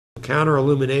Counter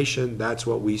illumination, that's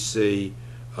what we see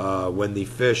when the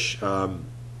fish is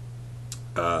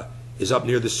up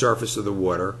near the surface of the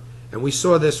water. And we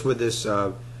saw this with this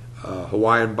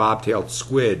Hawaiian bobtailed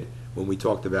squid when we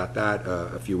talked about that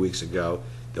a few weeks ago.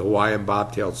 The Hawaiian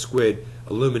bobtailed squid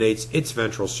illuminates its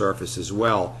ventral surface as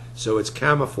well, so it's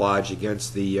camouflage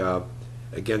against the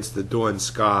dawn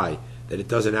sky, that it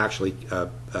doesn't actually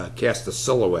cast a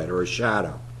silhouette or a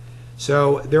shadow.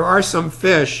 So there are some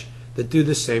fish that do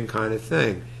the same kind of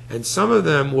thing, and some of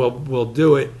them will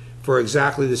do it for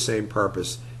exactly the same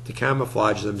purpose, to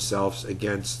camouflage themselves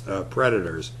against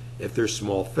predators if they're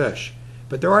small fish.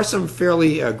 But there are some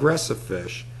fairly aggressive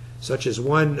fish, such as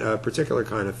one particular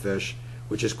kind of fish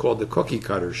which is called the cookie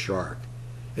cutter shark.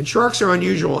 And sharks are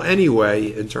unusual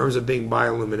anyway in terms of being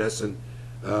bioluminescent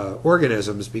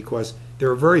organisms, because there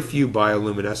are very few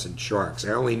bioluminescent sharks.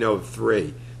 I only know of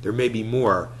 3. There may be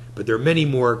more, but there are many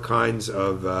more kinds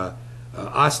of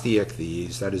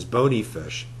osteichthyes, that is bony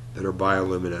fish, that are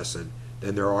bioluminescent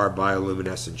than there are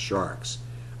bioluminescent sharks.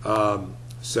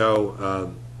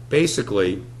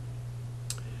 Basically,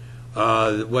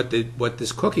 what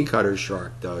this cookie cutter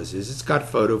shark does is it's got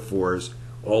photophores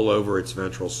all over its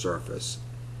ventral surface,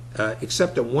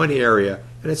 except in one area.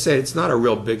 And I said it's not a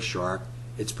real big shark.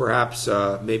 It's perhaps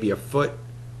maybe a foot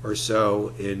or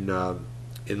so in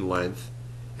length,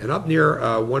 and up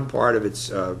near one part of its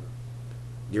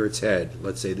near its head.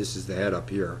 Let's say this is the head up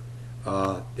here.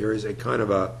 There is a kind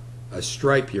of a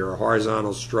stripe here, a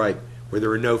horizontal stripe, where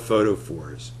there are no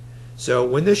photophores. So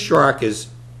when this shark is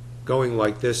going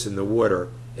like this in the water,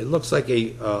 it looks like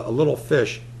a little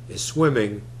fish is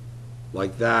swimming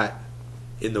like that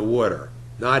in the water.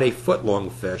 Not a foot-long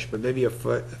fish, but maybe a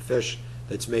fish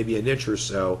that's maybe an inch or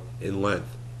so in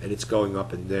length, and it's going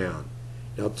up and down.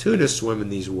 Now, tuna swim in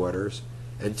these waters,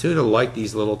 and tuna like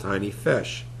these little tiny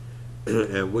fish,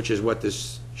 and which is what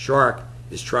this shark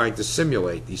is trying to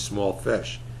simulate, these small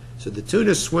fish. So the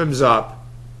tuna swims up,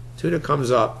 tuna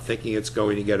comes up thinking it's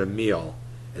going to get a meal,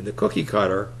 and the cookie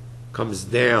cutter comes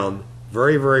down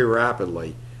very, very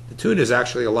rapidly. The tuna is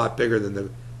actually a lot bigger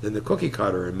than the cookie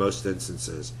cutter in most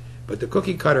instances, but the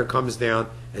cookie cutter comes down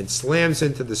and slams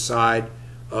into the side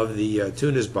of the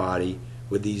tuna's body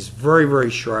with these very, very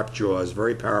sharp jaws,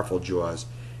 very powerful jaws,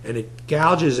 and it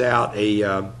gouges out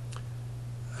a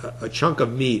chunk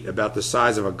of meat about the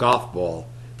size of a golf ball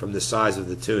from the size of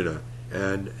the tuna.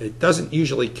 And it doesn't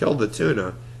usually kill the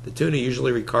tuna. The tuna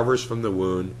usually recovers from the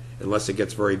wound unless it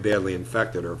gets very badly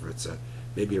infected, or if it's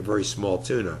maybe a very small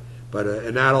tuna. But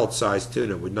an adult-sized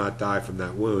tuna would not die from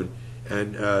that wound,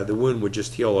 and the wound would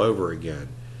just heal over again.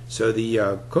 So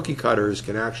the cookie cutters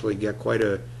can actually get quite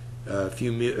a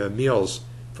few meals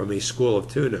from a school of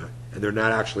tuna, and they're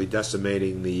not actually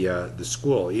decimating the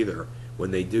school either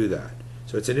when they do that.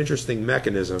 So it's an interesting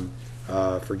mechanism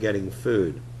for getting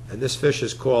food. And this fish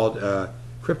is called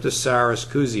Cryptosaurus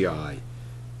kuzii.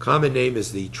 Common name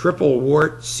is the triple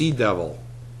wart sea devil,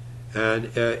 and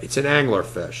it's an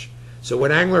anglerfish. So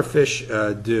what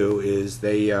anglerfish do is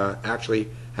they actually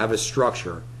have a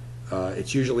structure.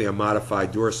 It's usually a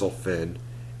modified dorsal fin,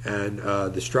 and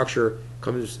the structure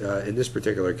comes, in this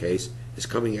particular case, is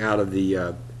coming out of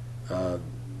the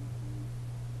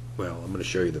well, I'm going to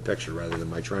show you the picture rather than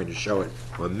my trying to show it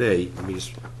on me. Let me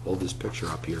just hold this picture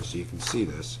up here so you can see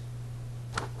this.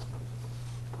 All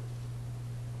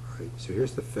right, so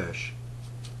here's the fish,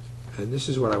 and this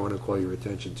is what I want to call your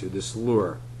attention to, this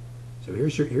lure. So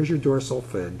here's your dorsal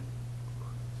fin,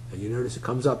 and you notice it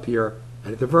comes up here,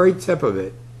 and at the very tip of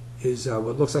it is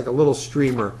what looks like a little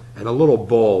streamer and a little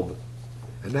bulb.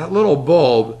 And that little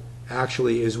bulb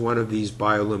actually is one of these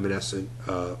bioluminescent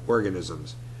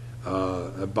organisms.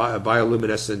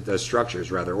 Bioluminescent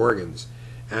structures, rather, organs,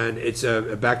 and it's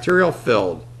a bacterial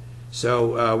filled.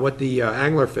 So what the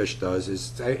anglerfish does is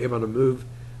it's able to move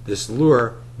this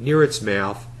lure near its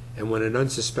mouth, and when an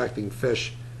unsuspecting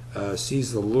fish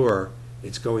sees the lure,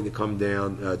 it's going to come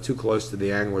down too close to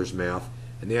the angler's mouth,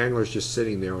 and the angler's just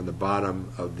sitting there on the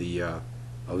bottom of the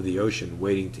ocean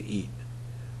waiting to eat.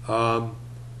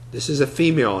 This is a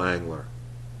female angler,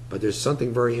 but there's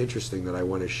something very interesting that I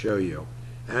want to show you.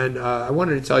 And I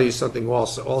wanted to tell you something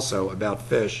also about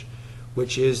fish,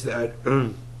 which is that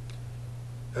you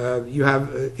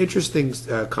have interesting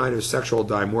kind of sexual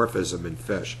dimorphism in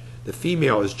fish. The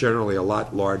female is generally a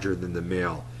lot larger than the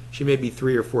male. She may be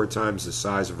 3 or 4 times the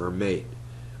size of her mate.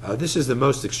 This is the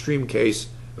most extreme case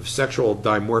of sexual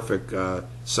dimorphic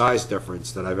size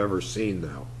difference that I've ever seen,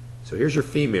 though. So here's your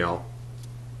female,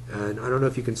 and I don't know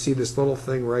if you can see this little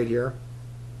thing right here.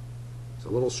 It's a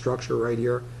little structure right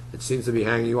here that seems to be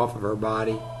hanging off of her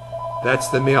body. That's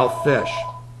the male fish.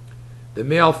 The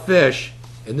male fish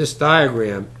in this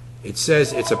diagram it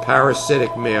says it's a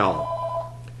parasitic male.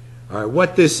 All right,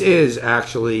 what this is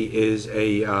actually is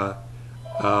the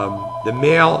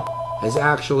male has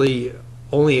actually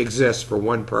only exists for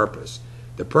one purpose.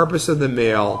 The purpose of the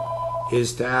male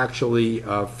is to actually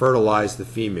fertilize the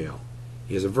female.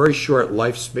 He has a very short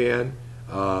lifespan.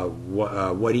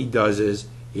 What he does is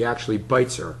he actually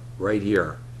bites her right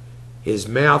here. His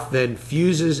mouth then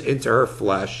fuses into her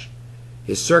flesh.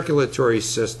 His circulatory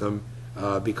system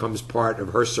becomes part of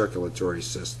her circulatory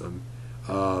system.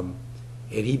 And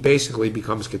he basically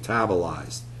becomes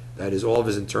catabolized. That is, all of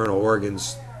his internal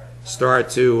organs start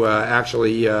to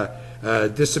actually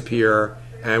disappear.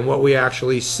 And what we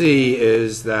actually see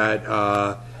is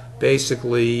that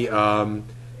basically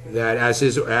that as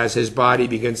his body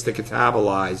begins to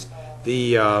catabolize,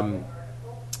 the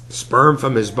sperm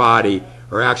from his body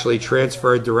are actually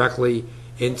transferred directly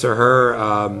into her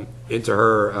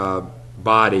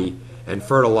body and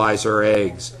fertilize her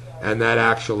eggs, and that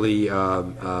actually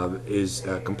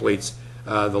completes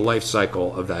the life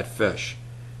cycle of that fish.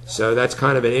 So that's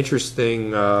kind of an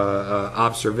interesting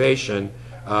observation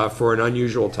for an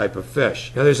unusual type of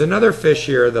fish. Now there's another fish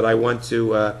here that I want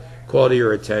to call to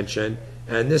your attention,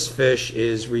 and this fish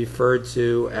is referred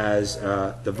to as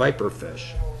the viper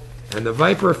fish. And the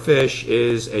viper fish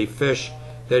is a fish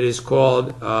that is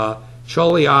called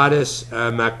Choleotis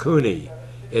macuni.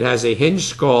 It has a hinged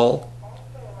skull,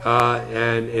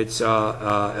 and it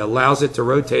allows it to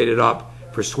rotate it up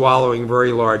for swallowing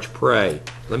very large prey.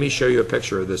 Let me show you a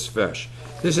picture of this fish.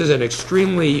 This is an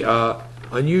extremely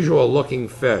unusual looking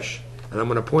fish, and I'm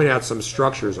going to point out some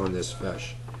structures on this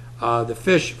fish. The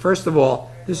fish, first of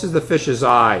all, this is the fish's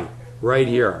eye right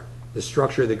here. The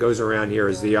structure that goes around here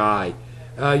is the eye.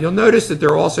 You'll notice that there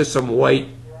are also some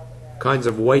kinds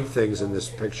of white things in this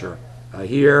picture.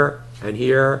 Here, and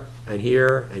here, and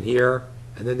here, and here.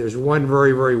 And then there's one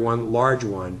very large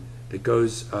one that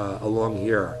goes along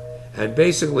here. And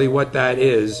basically what that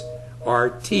is are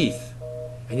teeth.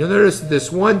 And you'll notice that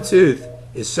this one tooth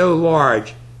is so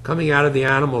large, coming out of the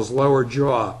animal's lower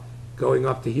jaw, going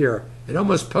up to here, it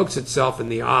almost pokes itself in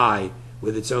the eye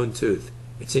with its own tooth.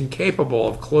 It's incapable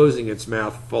of closing its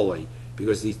mouth fully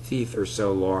because these teeth are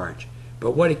so large.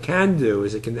 But what it can do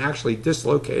is it can actually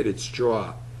dislocate its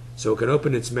jaw, so it can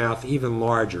open its mouth even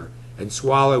larger and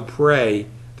swallow prey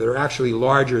that are actually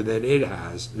larger than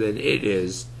it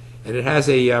is, and it has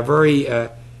a very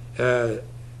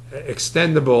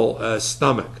extendable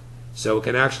stomach, so it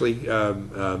can actually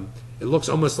it looks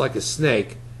almost like a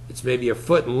snake. It's maybe a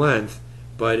foot in length,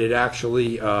 but it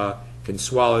actually can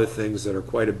swallow things that are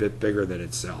quite a bit bigger than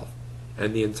itself.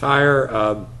 And the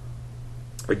entire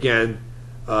again,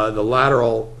 the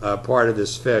lateral part of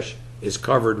this fish is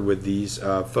covered with these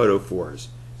photophores.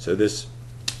 So this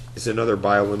is another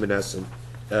bioluminescent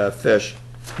fish,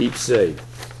 deep sea.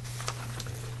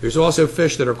 There's also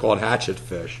fish that are called hatchet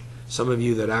fish. Some of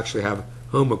you that actually have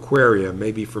home aquaria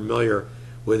may be familiar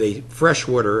with a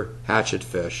freshwater hatchet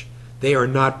fish. They are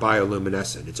not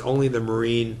bioluminescent. It's only the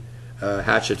marine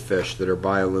hatchet fish that are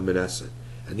bioluminescent.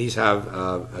 And these have,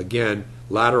 again,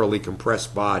 laterally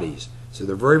compressed bodies. So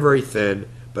they're very thin,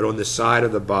 but on the side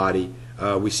of the body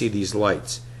we see these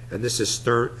lights. And this is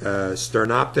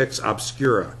Sternoptex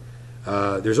obscura.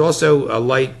 There's also a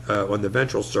light on the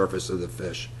ventral surface of the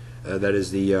fish, that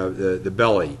is the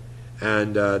belly.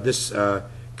 And this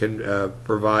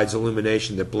provides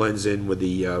illumination that blends in with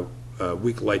the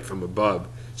weak light from above,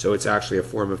 so it's actually a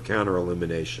form of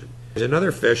counter-illumination. There's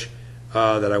another fish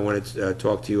that I wanted to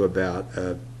talk to you about,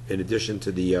 in addition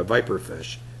to the viper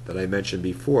fish that I mentioned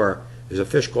before. There's a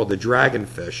fish called the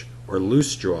dragonfish, or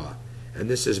loose jaw, and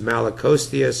this is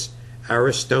Malacosteus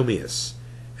aristomius.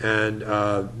 And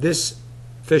this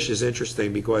fish is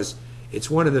interesting because it's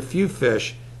one of the few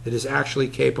fish that is actually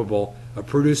capable of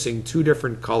producing two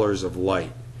different colors of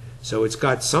light. So it's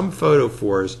got some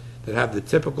photophores that have the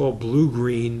typical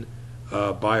blue-green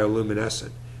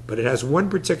bioluminescent, but it has one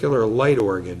particular light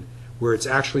organ where it's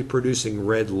actually producing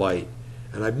red light.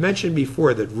 And I've mentioned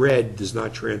before that red does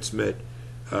not transmit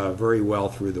very well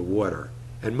through the water.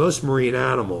 And most marine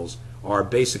animals are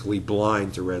basically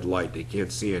blind to red light. They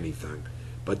can't see anything.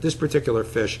 But this particular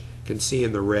fish can see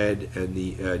in the red and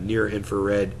the near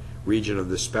infrared region of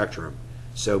the spectrum.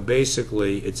 So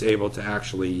basically it's able to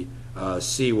actually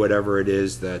see whatever it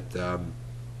is that,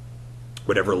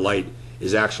 whatever light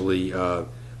is actually that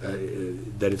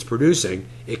it's producing.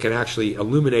 It can actually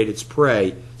illuminate its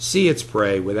prey, see its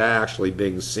prey without actually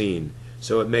being seen.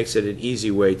 So it makes it an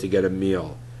easy way to get a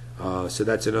meal. So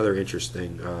that's another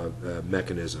interesting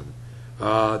mechanism.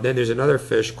 Then there's another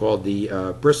fish called the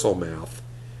bristlemouth,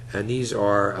 and these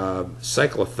are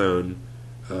cyclothone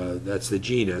That's the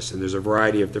genus, and there's a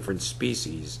variety of different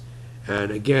species.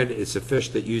 And again, it's a fish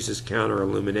that uses counter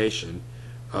illumination.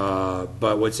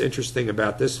 But what's interesting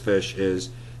about this fish is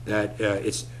that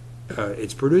it's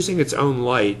producing its own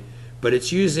light, but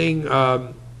it's using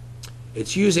as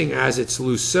its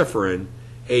luciferin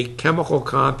a chemical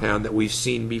compound that we've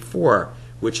seen before,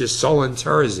 which is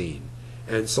solanterazine.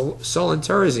 And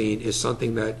solanterazine is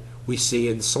something that we see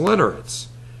in selenorids,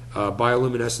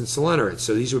 bioluminescent selenorids.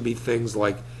 So these would be things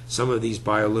like some of these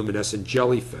bioluminescent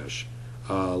jellyfish,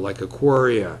 like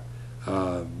Aquaria,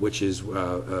 which is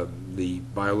the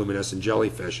bioluminescent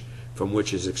jellyfish from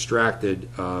which is extracted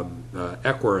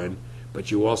equine,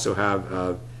 but you also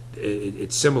have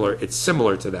it's similar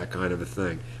to that kind of a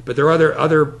thing. But there are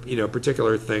other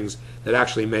particular things that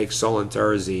actually make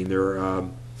solanterazine. They're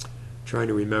trying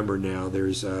to remember now.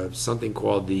 There's something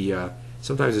called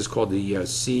sometimes it's called the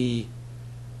sea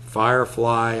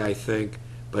firefly, I think,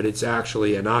 but it's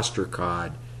actually an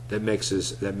ostracod that makes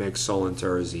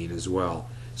solanterazine as well.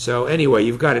 So anyway,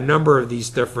 you've got a number of these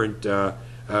different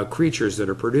creatures that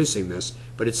are producing this,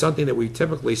 but it's something that we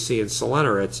typically see in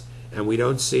selenorids, and we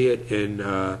don't see it in.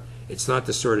 It's not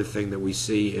the sort of thing that we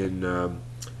see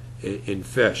in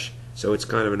fish. So it's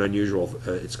kind of an unusual.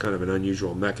 It's kind of an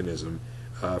unusual mechanism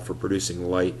for producing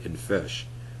light in fish.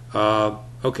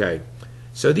 Okay,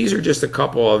 so these are just a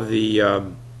couple of the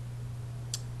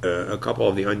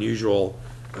unusual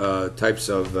types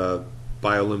of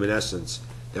bioluminescence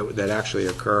that actually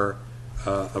occur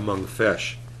among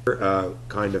fish.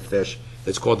 Kind of fish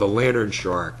that's called the lantern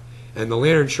shark, and the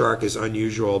lantern shark is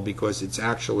unusual because it's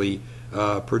actually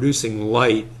producing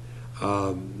light.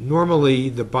 Normally,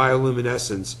 the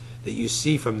bioluminescence that you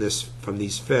see from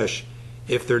these fish,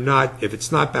 if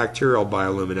it's not bacterial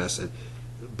bioluminescence,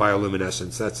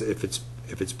 that's if it's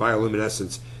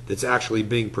bioluminescence that's actually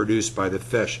being produced by the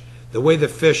fish. The way the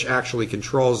fish actually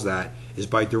controls that is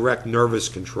by direct nervous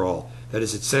control. That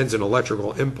is, it sends an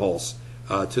electrical impulse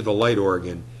to the light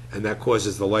organ, and that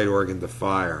causes the light organ to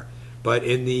fire. But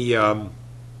in the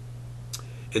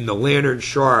lantern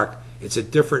shark, it's a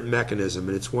different mechanism,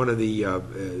 and it's one of the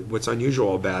what's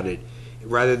unusual about it.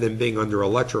 Rather than being under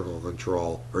electrical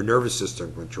control or nervous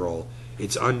system control,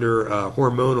 it's under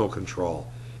hormonal control.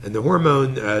 And the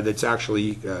hormone that's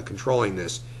actually controlling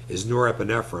this is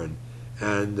norepinephrine,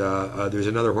 and there's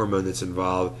another hormone that's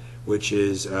involved, which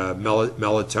is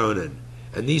melatonin.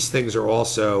 And these things are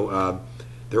also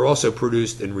they're also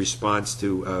produced in response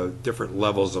to different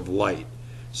levels of light.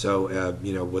 So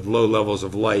with low levels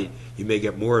of light, you may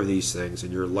get more of these things,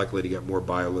 and you're likely to get more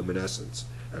bioluminescence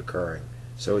occurring.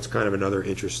 So it's kind of another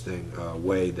interesting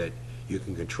way that you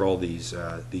can control these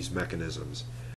mechanisms.